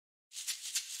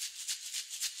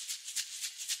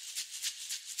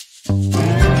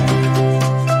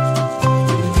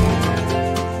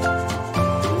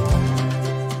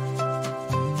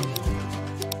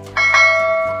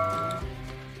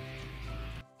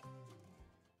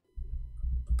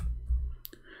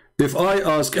If I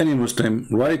ask any Muslim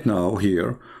right now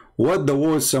here what the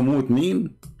word Samut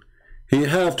mean, he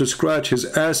have to scratch his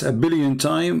ass a billion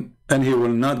times and he will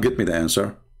not get me the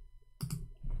answer.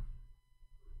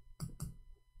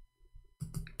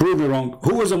 Prove me wrong.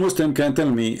 Who is a Muslim can tell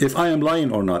me if I am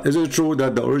lying or not? Is it true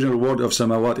that the original word of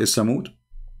Samawat is Samut?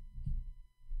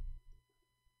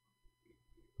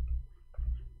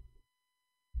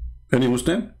 Any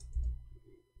Muslim?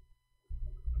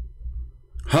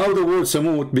 How the word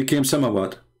Samut became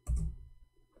Samawat?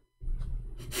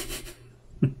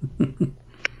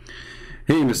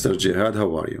 Hey, Mr. Jihad,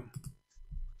 how are you?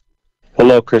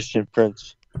 Hello, Christian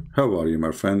Prince. How are you,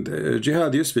 my friend?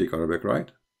 Jihad, you speak Arabic, right?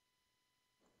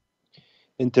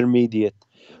 Intermediate.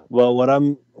 Well, what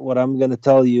I'm gonna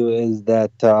tell you is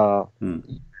that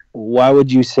why would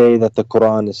you say that the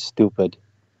Quran is stupid?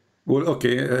 Well,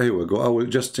 okay, here we go. I will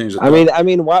just change the topic. topic. I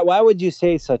mean, why would you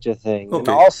say such a thing? Okay. And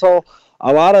also,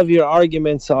 a lot of your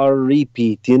arguments are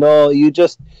repeat. You know, you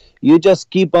just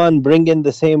keep on bringing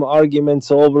the same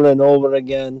arguments over and over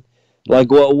again. Like,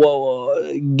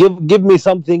 give me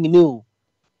something new.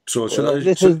 So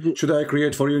should I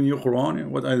create for you a new Quran?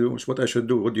 What I should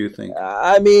do? What do you think?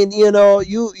 I mean, you know,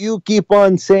 you keep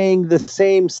on saying the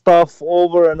same stuff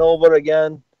over and over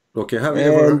again. Okay, have you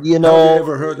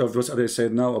ever heard of what I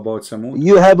said now about Samud?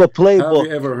 You have a playbook. Have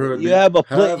you ever heard? You have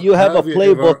a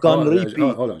playbook on repeat.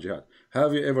 Hold on, Jihad.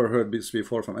 Have you ever heard this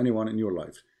before from anyone in your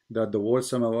life that the word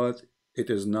Samawat, it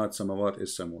is not Samawat,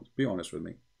 is Samud? Be honest with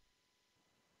me.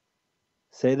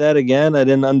 Say that again. I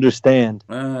didn't understand.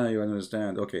 You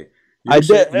understand? Okay. I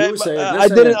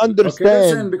didn't understand. Okay,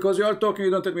 listen, because you are talking,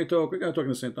 you don't let me talk. We're gonna talk at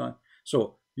the same time.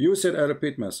 So you said, I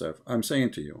repeat myself. I'm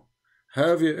saying to you,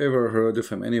 have you ever heard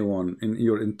from anyone in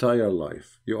your entire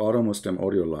life? You are a Muslim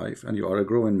all your life, and you are a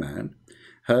growing man.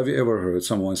 Have you ever heard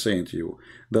someone saying to you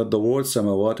that the word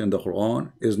Samawat in the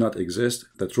Quran is not exist?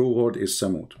 The true word is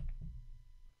Samud.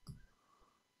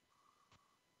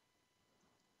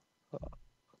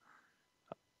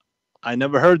 I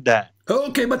never heard that.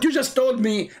 Okay, but you just told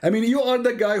me. I mean, you are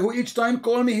the guy who each time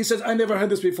call me, he says, I never heard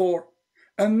this before.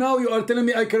 And now you are telling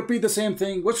me I can repeat the same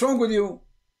thing. What's wrong with you?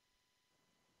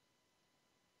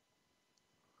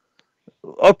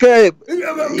 Okay,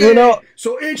 you know.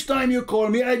 So each time you call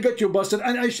me, I get you busted,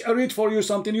 and I read for you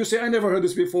something. You say I never heard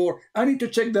this before. I need to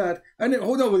check that. And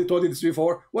who nobody told you this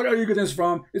before? Where are you getting this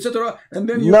from, etc. And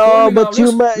then you call me but now.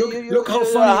 Look how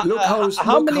funny. Look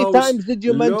how many times did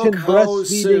you mention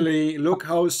breastfeeding? Look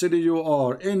how silly you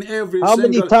are. In every how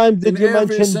many times did you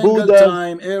mention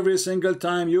Buddha? Every single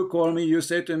time you call me, you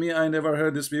say to me, I never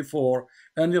heard this before.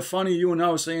 And you're funny, you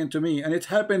now saying to me, and it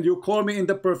happened, you call me in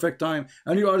the perfect time,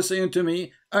 and you are saying to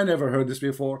me, I never heard this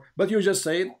before. But you just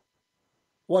said,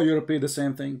 why you repeat the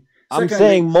same thing? I'm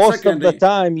saying most of the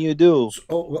time you do.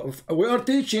 So, we are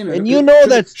teaching, and you know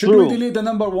that's true. Should we delete the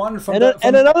number one from and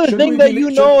another thing that you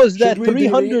know is that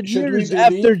 300 years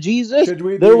after Jesus,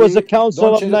 there was a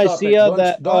Council of Nicaea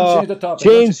that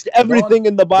changed everything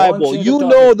in the Bible. You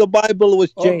know the Bible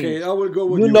was changed. Okay, I will go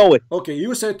with you. You know it. Okay,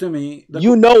 you said to me.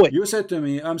 You know it. You said to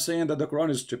me, I'm saying that the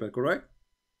Quran is stupid, correct?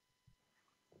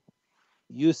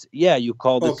 You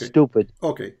called it stupid.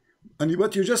 Okay. And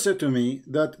what you just said to me,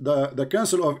 that the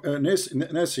Council of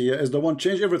Nicaea is the one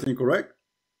changed everything, correct?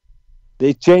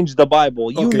 They changed the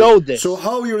Bible. You know this. So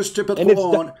how you stupid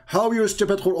Quran? How you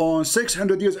stupid Quran?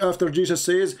 600 years after Jesus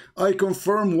says, "I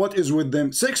confirm what is with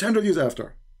them." 600 years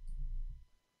after.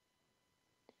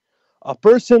 A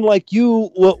person like you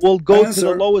will go to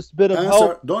the lowest bit of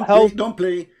hell. Don't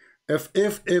play. If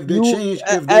they change,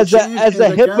 as a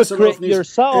hypocrite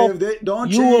yourself,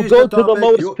 you will go to the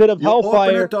lowest pit of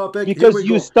hellfire because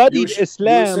you studied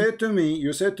Islam.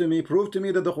 You said to me, prove to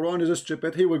me that the Quran is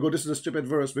stupid. Here we go. This is a stupid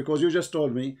verse because you just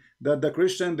told me that the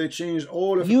Christian, they changed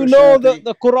all of. You know that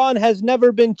the Quran has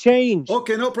never been changed.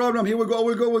 Okay, no problem. Here we go. I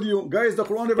will go with you, guys. The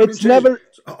Quran never been changed.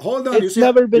 Hold on. It's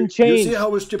never been changed. You see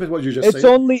how stupid what you just said. It's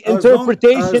only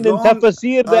interpretation and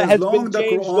tafsir that has been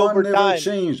changed over time.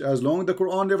 As long the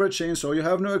Quran never changed. So you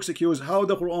have no excuse. How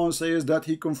the Quran says that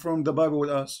he confirmed the Bible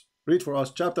with us. Read for us,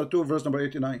 chapter 2, verse number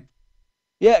 89.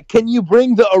 Yeah, can you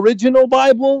bring the original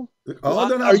Bible?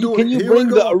 Can you bring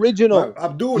the original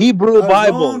Hebrew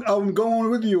Bible? I'm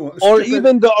going with you. Or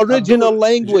even the original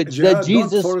language that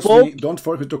Jesus spoke? Don't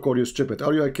force me to call you stupid.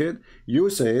 Are you a kid?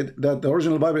 You said that the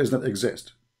original Bible does not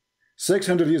exist.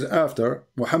 600 years after,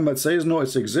 Muhammad says, no,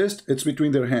 it exists. It's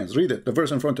between their hands. Read it, the verse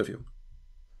in front of you.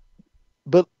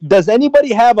 But does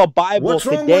anybody have a Bible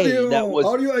today that was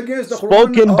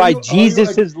spoken by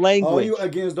Jesus' language? Are you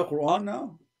against the Quran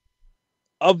now?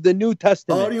 Of the New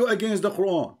Testament. Are you against the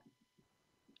Quran?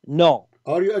 No.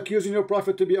 Are you accusing your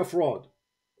prophet to be a fraud?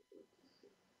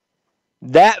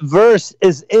 That verse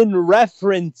is in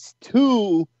reference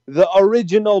to the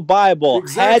original Bible.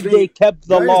 Had they Exactly. kept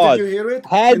the Guys, did laws, you hear it? In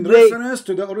had they, reference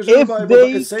to the original if Bible, but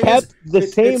it they says, kept the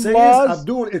it same says, laws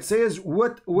Abdul, it says,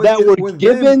 what that were with them?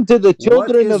 given to the What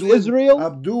children is of with Israel,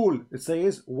 Abdul? It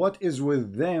says, what is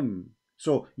with them?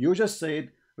 So you just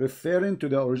said, referring to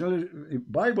the original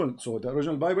Bible. So the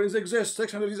original Bible exists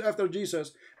 600 years after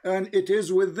Jesus, and it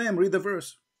is with them. Read the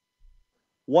verse.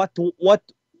 what what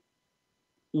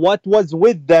what was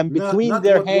with them Not between not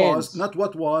their what was, hands? not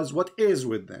what was, what is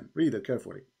with them. Read it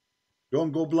carefully.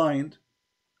 Don't go blind.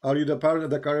 Are you the part of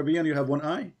the Caribbean? You have one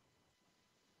eye.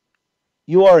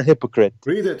 You are a hypocrite.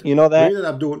 Read it. You know that? Read it,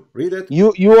 Abdul. Read it. You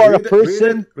are a Read it. Read it.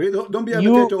 person. Read it. Don't be a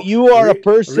You potato. you are a Read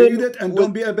person it and with.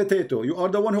 don't be a potato. You are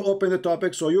the one who opened the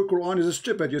topic. So your Quran is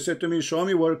stupid. You said to me, show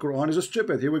me where Quran is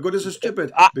stupid. Here we go. This is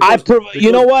stupid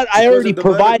You know what? I because already if the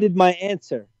Bible. provided my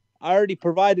answer. I already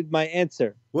provided my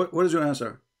answer. What is your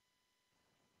answer?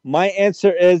 My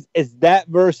answer is that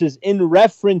verse is in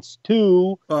reference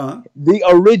to Uh-huh. the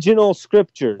original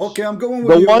scriptures, Okay, I'm going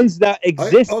with the you. ones that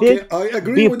existed I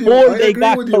agree with you. before I they agree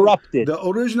got with you. corrupted. The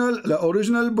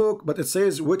original book, but it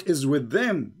says what is with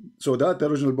them. So that the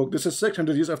original book. This is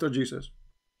 600 years after Jesus.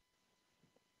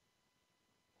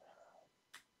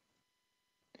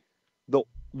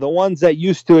 The ones that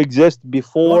used to exist Don't tell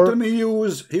before. me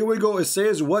use. Here we go. It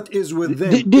says what is with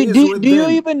them. Do you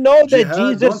even know that Jihad.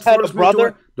 Jesus had a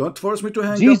brother? Don't force me to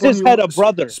hang up on Jesus had you. a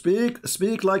brother.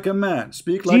 Speak like a man.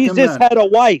 Speak like a Jesus man. had a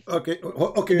wife. Okay.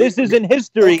 Okay. This is in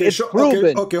history. Okay. It's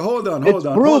proven. Okay. Hold on. It's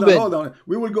proven. Hold on.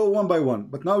 We will go one by one.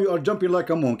 But now you are jumping like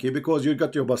a monkey because you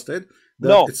got your busted.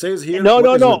 No. It says here. No.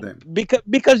 With them.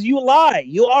 Because you lie.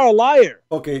 You are a liar.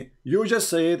 Okay. You just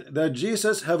said that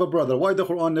Jesus have a brother. Why the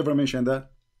Quran never mentioned that?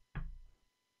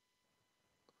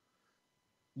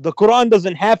 The Quran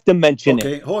doesn't have to mention it.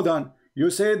 Okay, hold on. You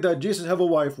said that Jesus have a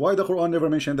wife. Why the Quran never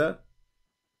mentioned that?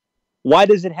 Why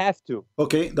does it have to?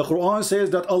 Okay, the Quran says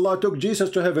that Allah took Jesus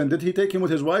to heaven. Did he take him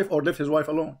with his wife or left his wife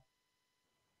alone?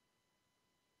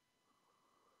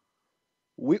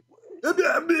 You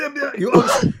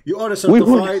are a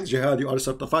certified jihad. You are a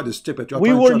certified stupid.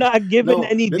 We were not given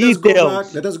any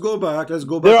details. Let us go back. Let's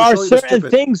go back. There are certain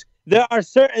things. There are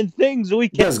certain things we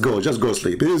can. Just go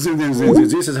sleep.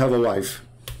 Jesus have a wife.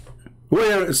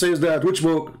 Where it says that? Which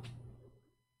book?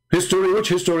 History? Which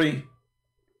history?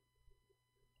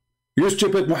 You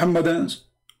stupid Muhammadans,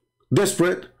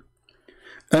 desperate.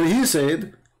 And he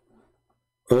said,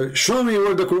 show me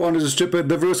where the Quran is stupid.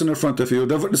 The verse in front of you,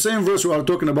 the same verse we are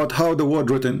talking about how the word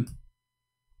written.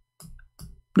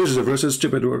 This is a verse, a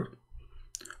stupid word.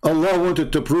 Allah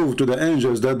wanted to prove to the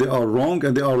angels that they are wrong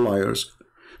and they are liars.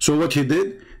 So what he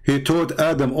did, he taught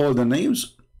Adam all the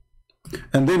names.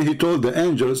 And then he told the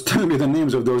angels, tell me the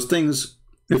names of those things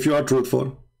if you are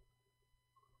truthful.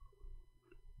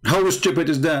 How stupid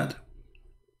is that?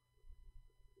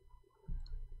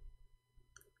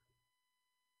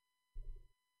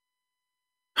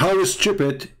 How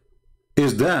stupid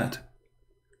is that?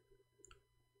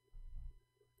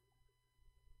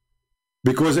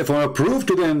 Because if I prove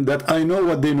to them that I know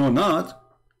what they know not,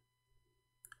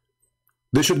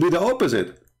 they should be the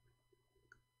opposite.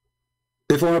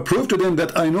 If I prove to them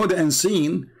that I know the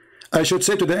unseen, I should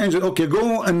say to the angel, okay,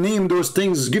 go and name those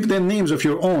things. Give them names of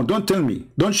your own. Don't tell me.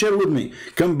 Don't share with me.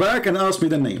 Come back and ask me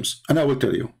the names, and I will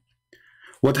tell you.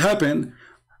 What happened,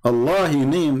 Allah, he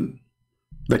named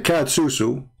the cat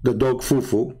Susu, the dog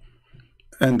Fufu,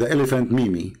 and the elephant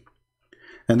Mimi.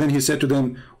 And then he said to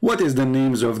them, what is the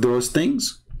names of those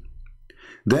things?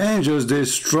 The angels, they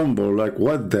tremble like,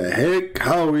 what the heck?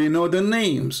 How we know the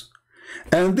names?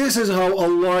 And this is how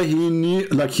Allah, he knew,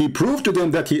 like he proved to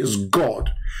them that he is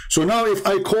God. So now if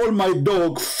I call my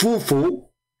dog Fufu,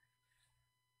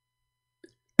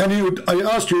 and I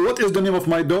ask you, what is the name of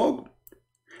my dog?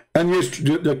 And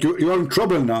you're in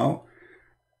trouble now.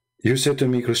 You say to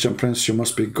me, Christian Prince, you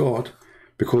must be God,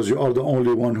 because you are the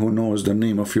only one who knows the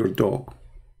name of your dog.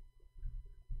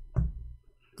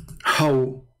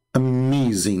 How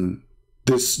amazing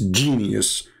this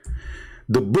genius,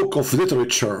 the book of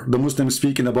literature, the Muslims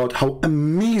speaking about how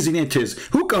amazing it is.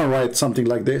 Who can write something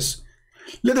like this?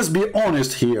 Let us be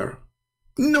honest here.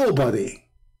 Nobody.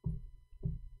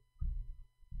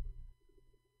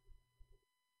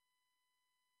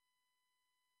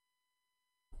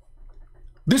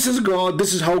 This is God.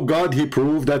 This is how God, he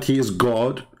proved that he is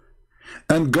God.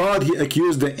 And God, he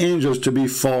accused the angels to be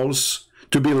false,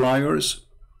 to be liars.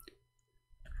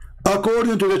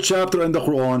 According to the chapter in the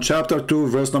Quran, chapter 2,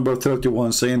 verse number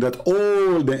 31, saying that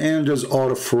all the angels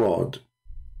are fraud.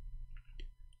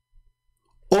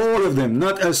 All of them,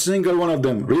 not a single one of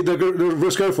them. Read the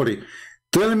verse carefully.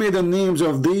 Tell me the names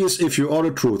of these if you are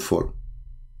truthful.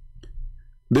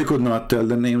 They could not tell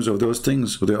the names of those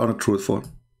things, they are not truthful.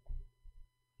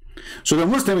 So the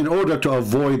Muslim, in order to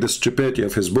avoid the stupidity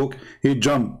of his book, he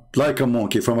jumped like a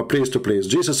monkey from a place to place.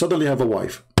 Jesus suddenly have a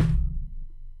wife.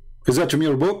 Is that from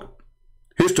your book?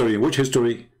 History. Which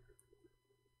history?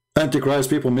 Antichrist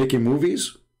people making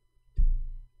movies?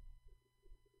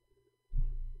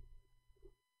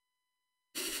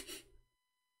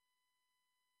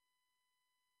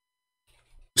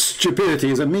 Stupidity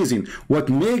is amazing. What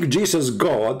makes Jesus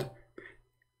God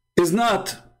is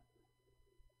not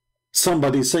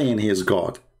somebody saying he is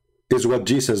God, is what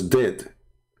Jesus did.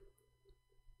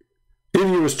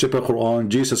 In your stupid Quran,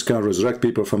 Jesus can resurrect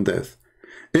people from death.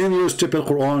 In your stupid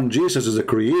Quran, Jesus is a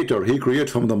creator. He created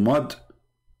from the mud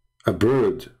a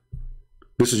bird.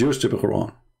 This is your stupid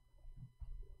Quran.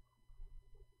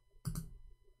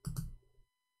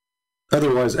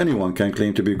 Otherwise, anyone can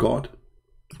claim to be God.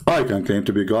 I can claim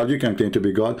to be God. You can claim to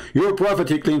be God. Your prophet,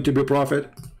 he claimed to be prophet.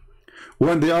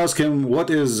 When they ask him, what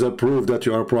is proof that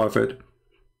you are a prophet?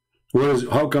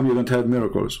 How come you don't have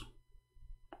miracles?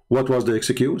 What was the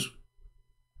excuse?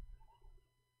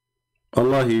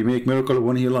 Allah, he make miracle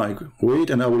when he like. Wait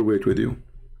and I will wait with you.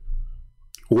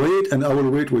 Wait and I will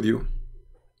wait with you.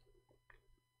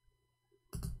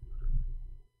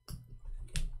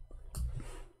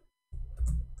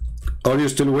 Are you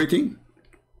still waiting?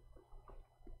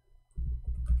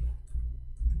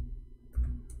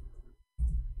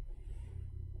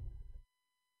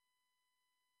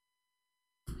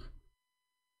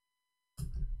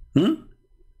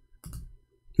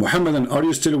 Muhammad, are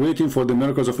you still waiting for the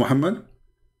miracles of Muhammad?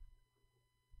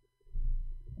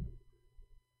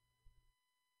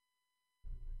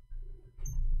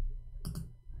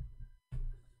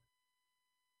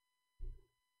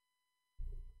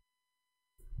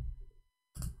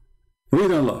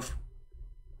 Read and laugh.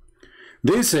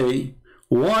 They say,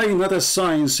 why not a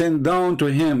sign sent down to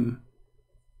him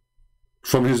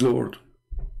from his Lord?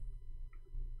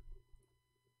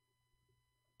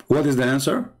 What is the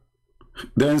answer?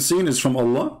 The unseen is from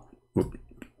Allah.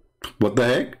 What the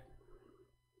heck?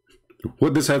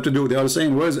 What does this have to do? They are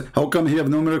saying, how come he have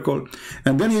no miracle?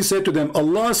 And then he said to them,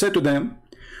 Allah said to them,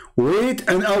 wait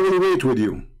and I will wait with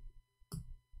you.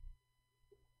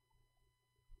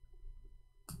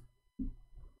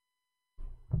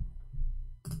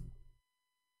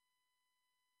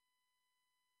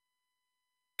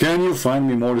 Can you find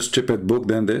me more stupid book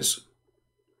than this?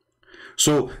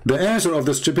 So the answer of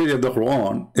the stupidity of the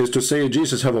Quran is to say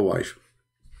Jesus have a wife.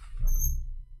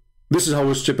 This is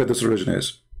how stupid this religion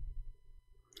is.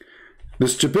 The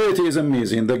stupidity is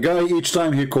amazing. The guy, each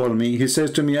time he called me, he says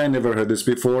to me, I never heard this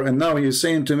before, and now he's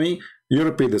saying to me, you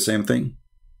repeat the same thing.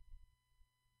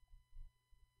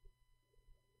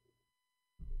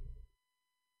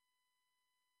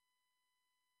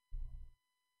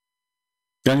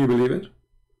 Can you believe it?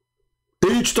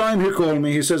 Each time he called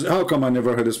me, he says, how come I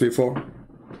never heard this before?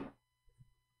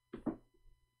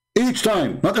 Each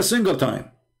time, not a single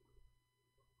time.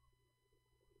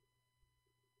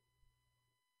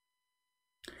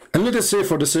 And let us say,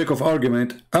 for the sake of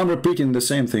argument, I'm repeating the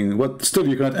same thing. What still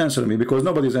you cannot answer me because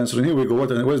nobody's answering. Here we go.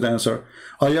 Where's the answer?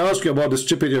 I ask you about the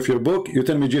stupidity of your book. You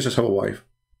tell me Jesus have a wife.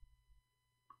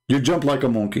 You jump like a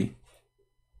monkey.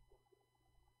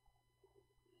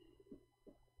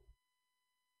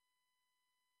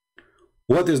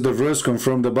 What is the verse come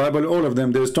from the Bible? All of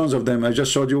them. There's tons of them. I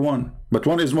just showed you one. But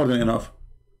one is more than enough.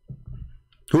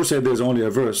 Who said there's only a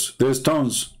verse? There's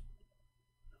tons.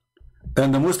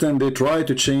 And the Muslim, they try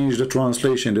to change the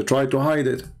translation. They try to hide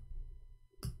it.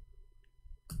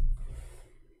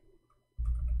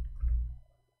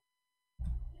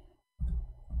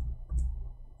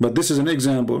 But this is an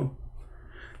example.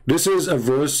 This is a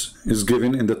verse is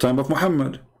given in the time of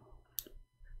Muhammad.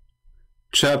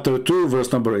 Chapter 2,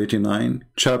 verse number 89,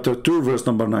 chapter 2, verse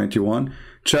number 91,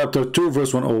 chapter 2,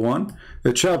 verse 101,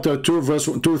 chapter 2, verse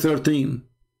 213.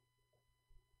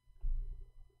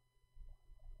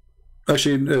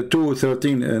 Actually,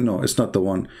 213, no, it's not the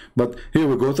one. But here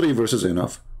we go, 3 verses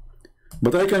enough.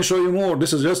 But I can show you more.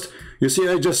 This is just, you see,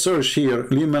 I just searched here,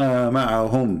 lima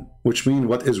ma'ahum, which means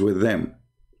what is with them.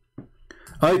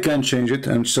 I can change it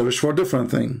and search for a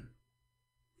different thing.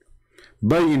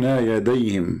 Bayna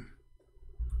yadayhim.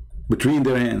 Between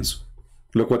their hands.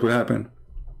 Look what will happen.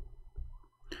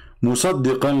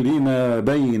 مصدقا لما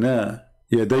بين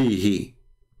يديه.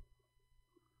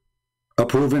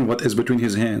 Approving what is between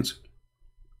his hands.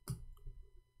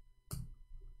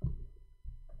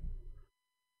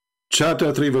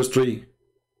 Chapter 3, verse 3.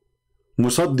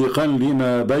 مصدقا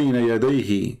لما بين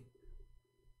يديه.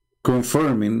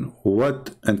 confirming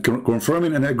what, and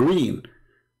confirming and agreeing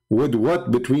with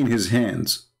what between his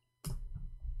hands.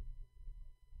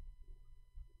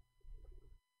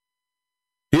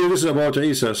 Here this is about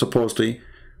Isa, supposedly.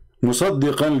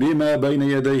 مصدقا لما بين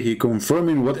يديه,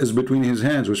 confirming what is between his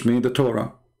hands, which means the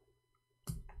Torah.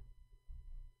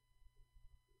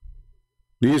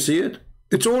 Do you see it?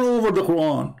 It's all over the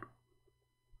Quran.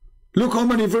 Look how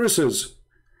many verses.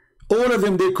 All of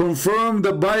them, they confirm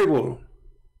the Bible.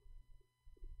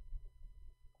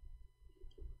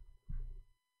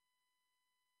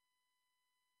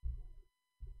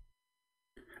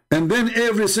 And then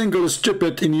every single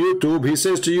stupid in YouTube, he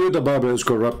says to you the Bible is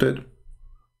corrupted.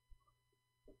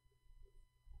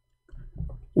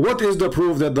 What is the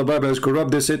proof that the Bible is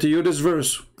corrupt? They say to you this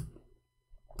verse.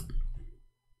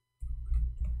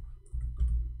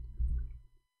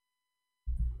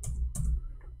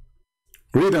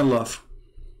 Read and laugh.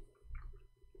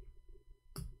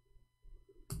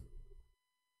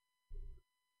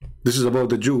 This is about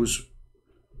the Jews.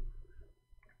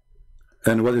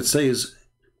 And what it says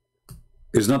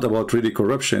is not about really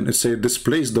corruption. It says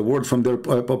displace the word from their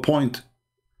point.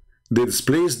 They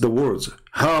displace the words.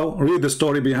 How? Read the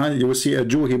story behind it. You will see a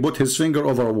Jew, he put his finger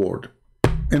over a word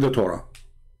in the Torah.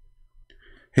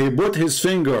 He put his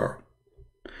finger.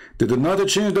 They did not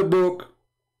change the book.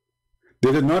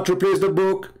 They did not replace the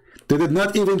book. They did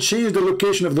not even change the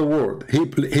location of the word. He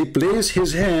placed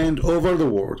his hand over the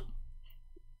word.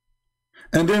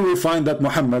 And then we find that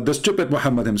Muhammad, the stupid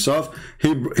Muhammad himself,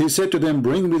 he said to them,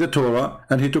 bring me the Torah,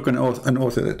 and he took an oath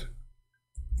in it.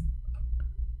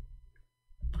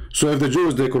 So if the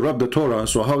Jews, they corrupt the Torah,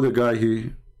 so how the guy,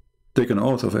 he take an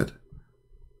oath of it?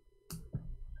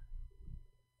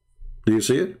 Do you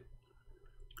see it?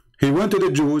 He went to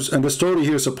the Jews, and the story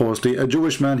here supposedly, a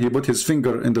Jewish man, he put his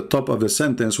finger in the top of the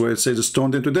sentence where it says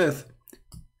stoned him to death.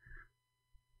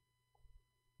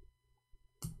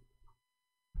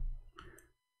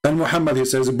 And Muhammad, he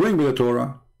says, bring me the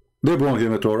Torah. They brought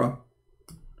him the Torah.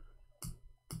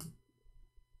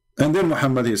 And then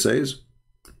Muhammad, he says,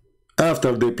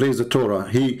 after they placed the Torah,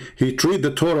 he treated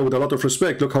the Torah with a lot of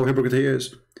respect. Look how hypocrite he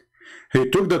is. He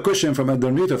took the cushion from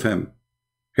underneath of him.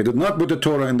 He did not put the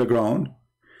Torah in the ground.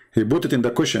 He put it in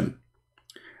the cushion.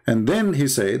 And then he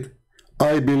said,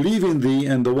 I believe in thee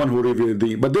and the one who revealed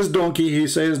thee. But this donkey, he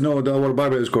says, no, our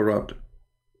Bible is corrupt.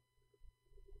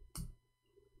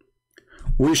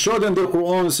 We showed in the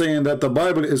Quran saying that the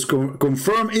Bible is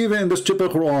confirmed even in the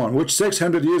stupid Quran, which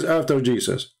 600 years after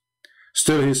Jesus.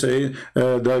 Still he says,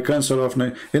 in the Council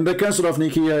of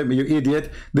Nicaea, you idiot,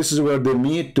 this is where they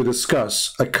meet to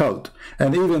discuss a cult.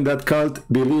 And even that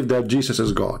cult believed that Jesus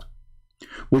is God.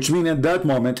 Which means at that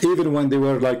moment, even when they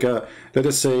were like let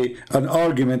us say, an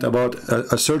argument about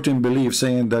a certain belief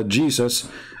saying that Jesus,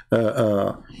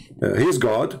 he's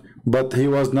God, but he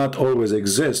was not always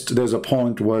exist. There's a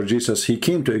point where Jesus, he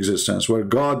came to existence, where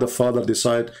God the Father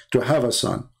decided to have a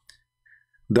son.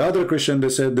 The other Christian, they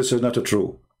said this is not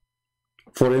true.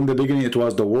 For in the beginning it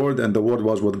was the Word, and the Word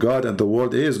was with God, and the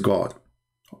Word is God.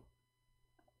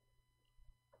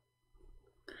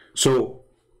 So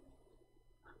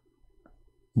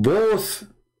both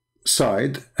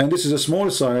sides, and this is a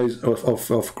small size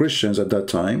of Christians at that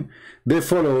time, they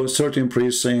follow certain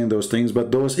priests saying those things,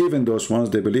 but even those ones,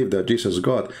 they believe that Jesus is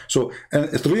God. So, and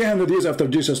 300 years after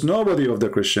Jesus, nobody of the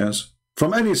Christians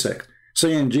from any sect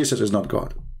saying Jesus is not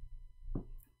God.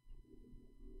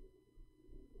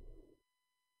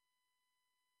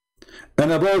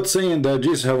 And about saying that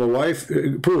Jesus have a wife,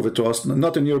 prove it to us.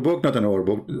 Not in your book, not in our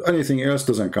book. Anything else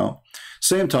doesn't count.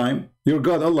 Same time, your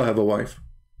God, Allah, have a wife.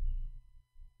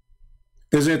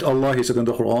 Isn't it Allah, he said in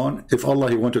the Quran, if Allah,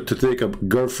 he wanted to take a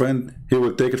girlfriend, he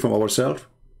will take it from ourselves?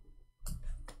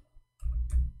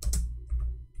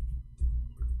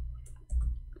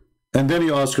 And then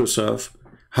you ask yourself,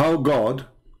 how God,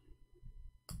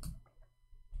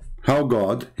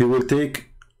 he will take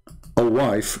a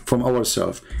wife from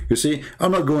ourselves. You see,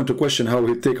 I'm not going to question how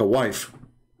he take a wife.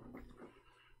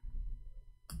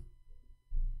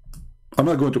 I'm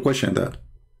not going to question that.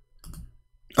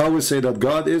 I will say that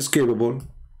God is capable,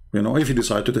 you know, if he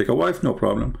decides to take a wife, no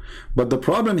problem. But the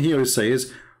problem here, it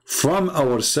says, from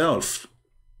ourselves.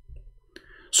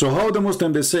 So how the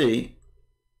Muslim, they say,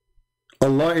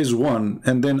 Allah is one,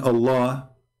 and then Allah,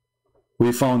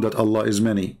 we found that Allah is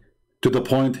many. To the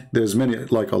point, there's many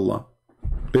like Allah.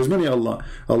 There's many Allah.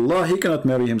 Allah, he cannot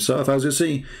marry himself. As you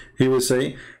see, he will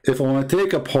say, if I want to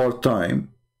take a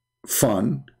part-time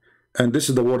fun, and this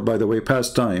is the word, by the way,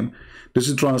 pastime, this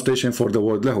is translation for the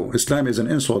word lahu. Islam is an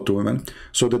insult to women.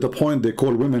 So to the point, they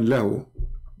call women lahu.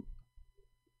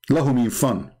 Lahu means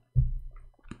fun.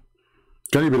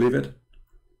 Can you believe it?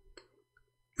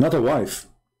 not a wife.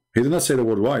 He did not say the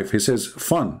word wife. He says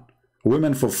fun,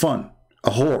 women for fun,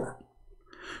 a whore.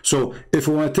 So if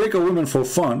we want to take a woman for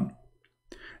fun,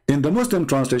 in the Muslim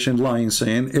translation, lying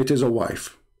saying it is a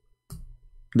wife.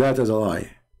 That is a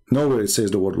lie. Nowhere it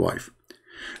says the word wife.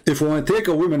 If we want to take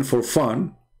a woman for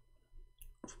fun,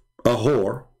 a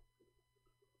whore,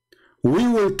 we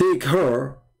will take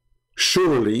her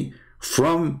surely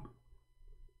from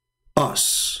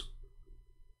us.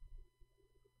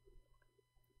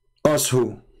 Us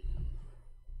who?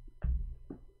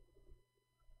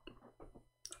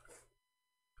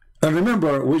 And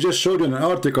remember, we just showed you an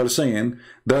article saying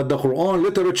that the Quran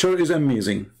literature is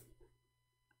amazing.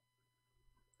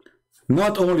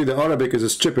 Not only the Arabic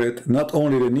is stupid, not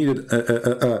only they needed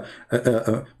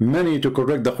many to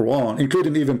correct the Quran,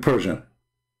 including even Persian.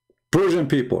 Persian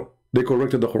people, they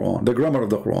corrected the Quran, the grammar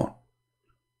of the Quran.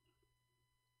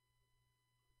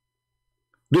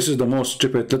 This is the most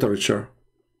stupid literature.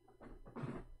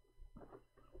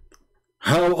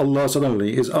 How Allah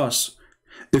suddenly is us.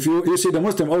 If you see the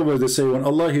Muslim always they say when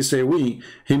Allah he say we,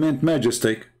 he meant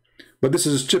majestic. But this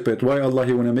is stupid. Why Allah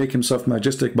he want to make himself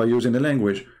majestic by using the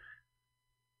language?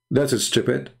 That is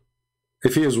stupid.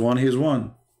 If he is one, he is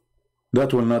one.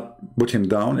 That will not put him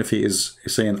down if he is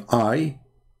saying I.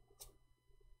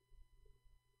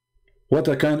 What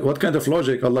kind of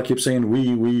logic? Allah keeps saying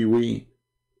we.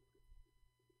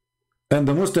 And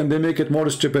the Muslim they make it more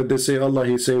stupid. They say Allah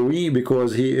he say we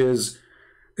because he is.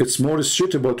 It's more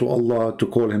suitable to Allah to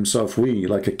call himself we,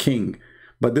 like a king.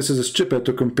 But this is stupid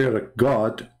to compare a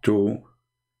God to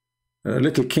a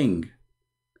little king.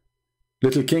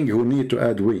 Little king who need to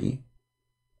add we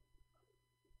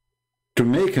to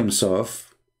make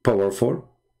himself powerful.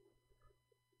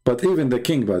 But even the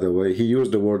king, by the way, he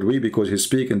used the word we because he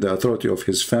speaks in the authority of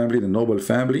his family, the noble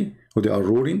family, who they are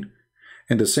ruling.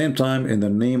 And the same time in the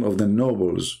name of the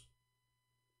nobles.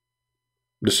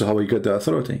 This is how he got the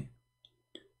authority.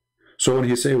 So when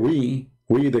he say we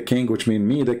the king, which means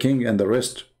me the king and the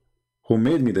rest who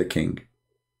made me the king,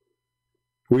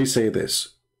 we say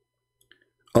this.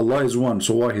 Allah is one,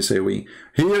 so why he say we?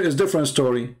 Here is different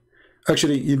story.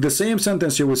 Actually, in the same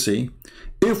sentence you will see,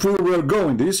 if we were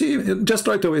going, do you see, just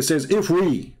right away it says, if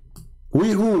we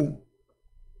who?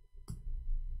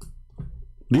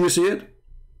 Do you see it?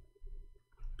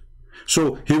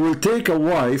 So he will take a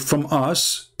wife from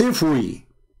us if we.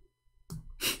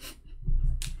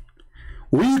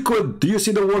 We could, do you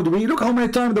see the word we? Look how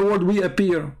many times the word we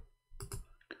appear.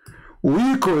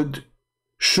 We could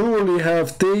surely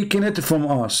have taken it from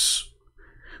us.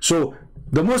 So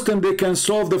the Muslim, they can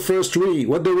solve the first we.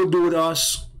 What they will do with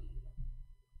us?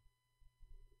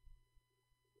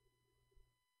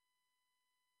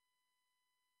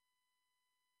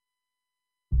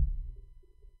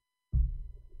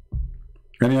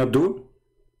 Any Abdul?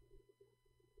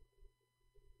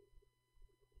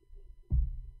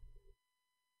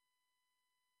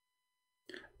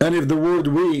 And if the word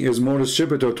we is more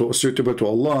suitable to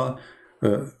Allah,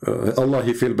 Allah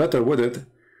he feel better with it,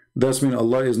 that means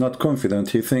Allah is not confident.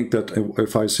 He think that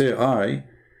if I say I,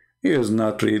 he is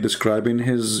not really describing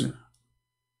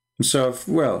himself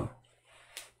well.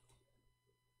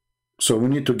 So we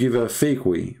need to give a fake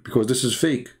we, because this is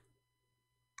fake,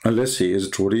 unless he is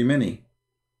truly many.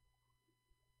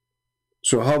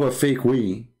 So how a fake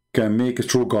we can make a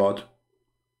true God?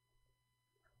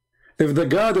 If the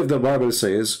God of the Bible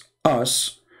says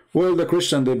us, well, the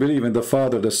Christian, they believe in the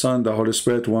Father, the Son, the Holy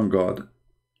Spirit, one God.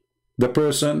 The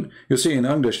person, you see in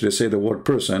English they say the word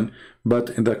person,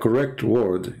 but in the correct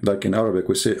word, like in Arabic,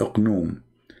 we say uqnoom.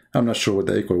 I'm not sure what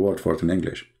the equal word for it in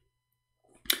English.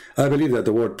 I believe that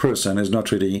the word person is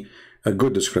not really a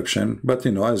good description, but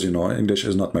you know, as you know, English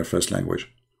is not my first language.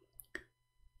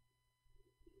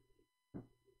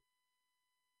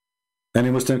 Any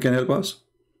Muslim can help us?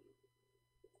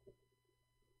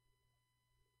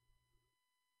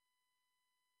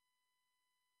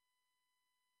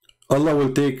 Allah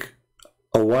will take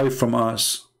a wife from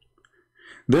us.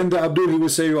 Then the Abdul, he will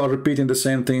say you are repeating the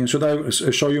same thing. Should I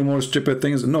show you more stupid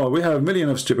things? No, we have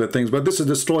millions of stupid things, but this is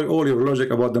destroy all your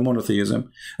logic about the monotheism.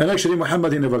 And actually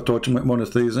Muhammad, he never taught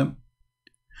monotheism.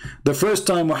 The first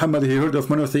time Muhammad he heard of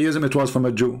monotheism, it was from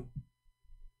a Jew.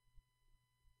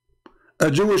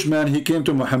 A Jewish man, he came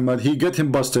to Muhammad, he get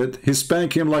him busted, he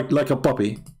spanked him like a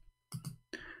puppy.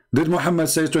 Did Muhammad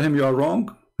say to him, you are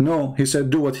wrong? No, he said,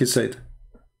 do what he said.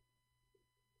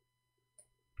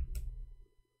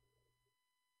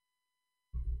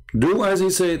 Do as he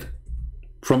said.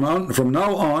 From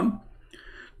now on,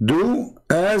 do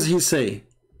as he say.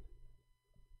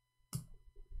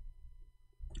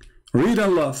 Read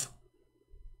and love.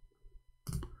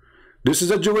 This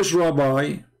is a Jewish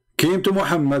rabbi came to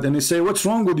Muhammad and he said, what's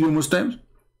wrong with you Muslims?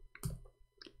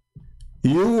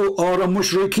 You are a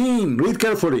mushrikeen. Read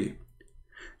carefully.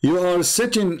 You are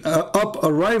setting up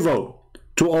a rival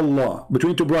to Allah,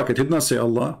 between two brackets, he did not say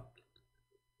Allah,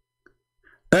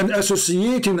 and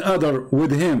associating other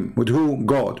with him. With who?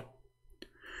 God.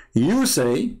 You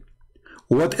say,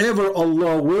 whatever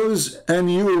Allah wills,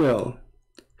 and you will.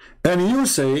 And you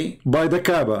say, by the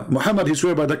Kaaba. Muhammad, he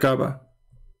swear by the Kaaba.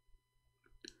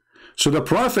 So the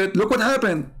Prophet, look what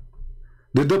happened.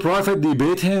 Did the Prophet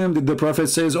debate him? Did the Prophet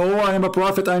say, oh, I am a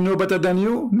prophet, I know better than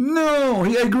you? No,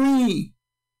 he agreed.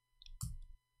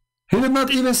 He did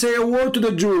not even say a word to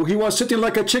the Jew. He was sitting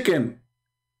like a chicken.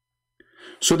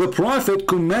 So the Prophet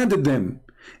commanded them,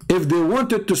 if they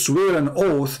wanted to swear an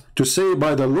oath, to say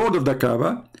by the Lord of the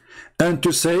Kaaba, and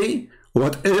to say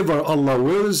whatever Allah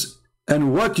wills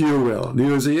and what you will. Do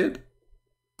you see it?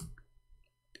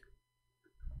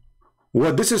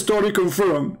 What this story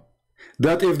confirmed,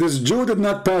 that if this Jew did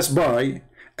not pass by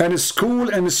and school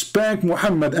and spank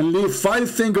Muhammad and leave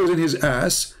 5 fingers in his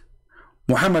ass,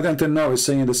 Muhammad until now is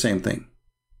saying the same thing.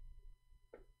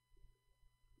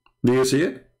 Do you see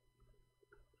it?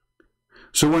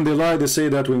 So when they lie, they say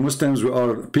that we Muslims, we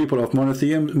are people of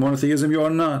monotheism. You are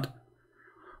not.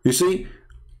 You see,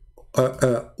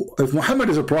 if Muhammad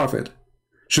is a prophet,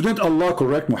 shouldn't Allah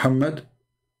correct Muhammad?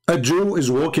 A Jew is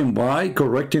walking by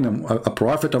correcting a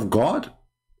prophet of God?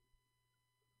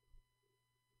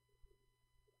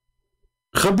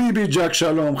 Habibi Jack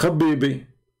Shalom, Habibi.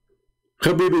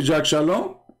 Habibi Jack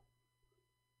Shalom.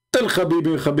 Tell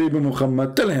Habibi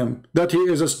Muhammad, tell him that he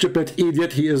is a stupid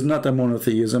idiot. He is not a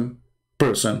monotheism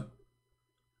person.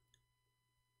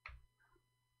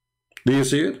 Do you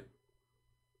see it?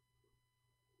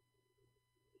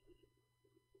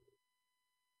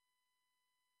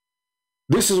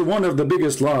 This is one of the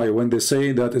biggest lie when they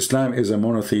say that Islam is a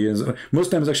monotheism.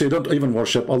 Muslims actually don't even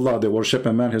worship Allah. They worship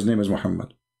a man. His name is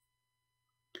Muhammad.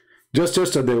 Just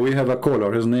yesterday, we have a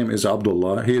caller. His name is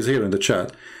Abdullah. He is here in the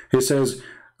chat. He says,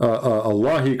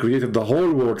 Allah, he created the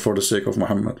whole world for the sake of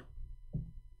Muhammad.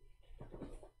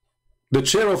 The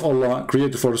chair of Allah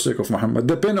created for the sake of Muhammad.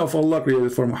 The pen of Allah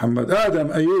created for Muhammad.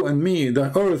 Adam, you and me,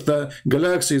 the earth, the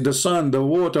galaxies, the sun, the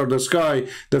water, the sky,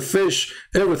 the fish,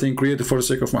 everything created for the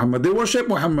sake of Muhammad. They worship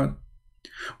Muhammad.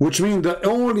 Which means the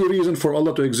only reason for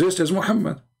Allah to exist is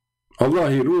Muhammad. Allah,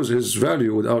 he loses his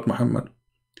value without Muhammad.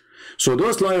 So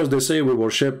those liars, they say we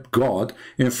worship God.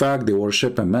 In fact, they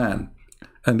worship a man.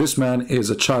 And this man is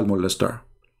a child molester,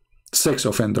 sex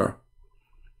offender.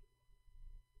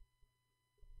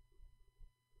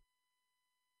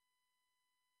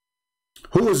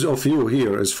 Who is of you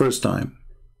here is first time?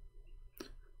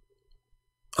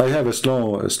 I have a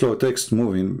slow text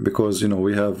moving because, you know,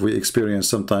 we experience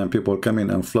sometimes people come in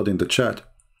and flooding the chat.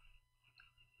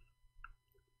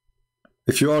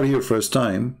 If you are here first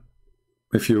time,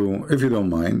 if you don't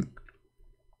mind,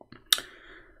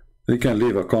 you can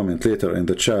leave a comment later in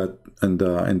the chat and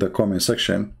in the comment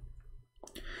section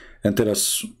and tell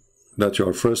us that you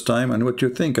are first time and what you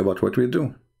think about what we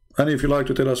do. And if you like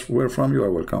to tell us where from, you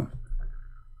are welcome.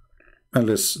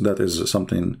 Unless that is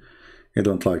something you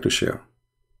don't like to share.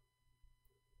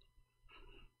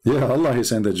 Yeah, Allah, he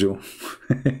sent the Jew.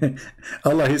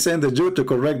 Allah, he sent the Jew to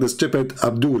correct the stupid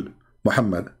Abdul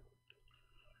Muhammad.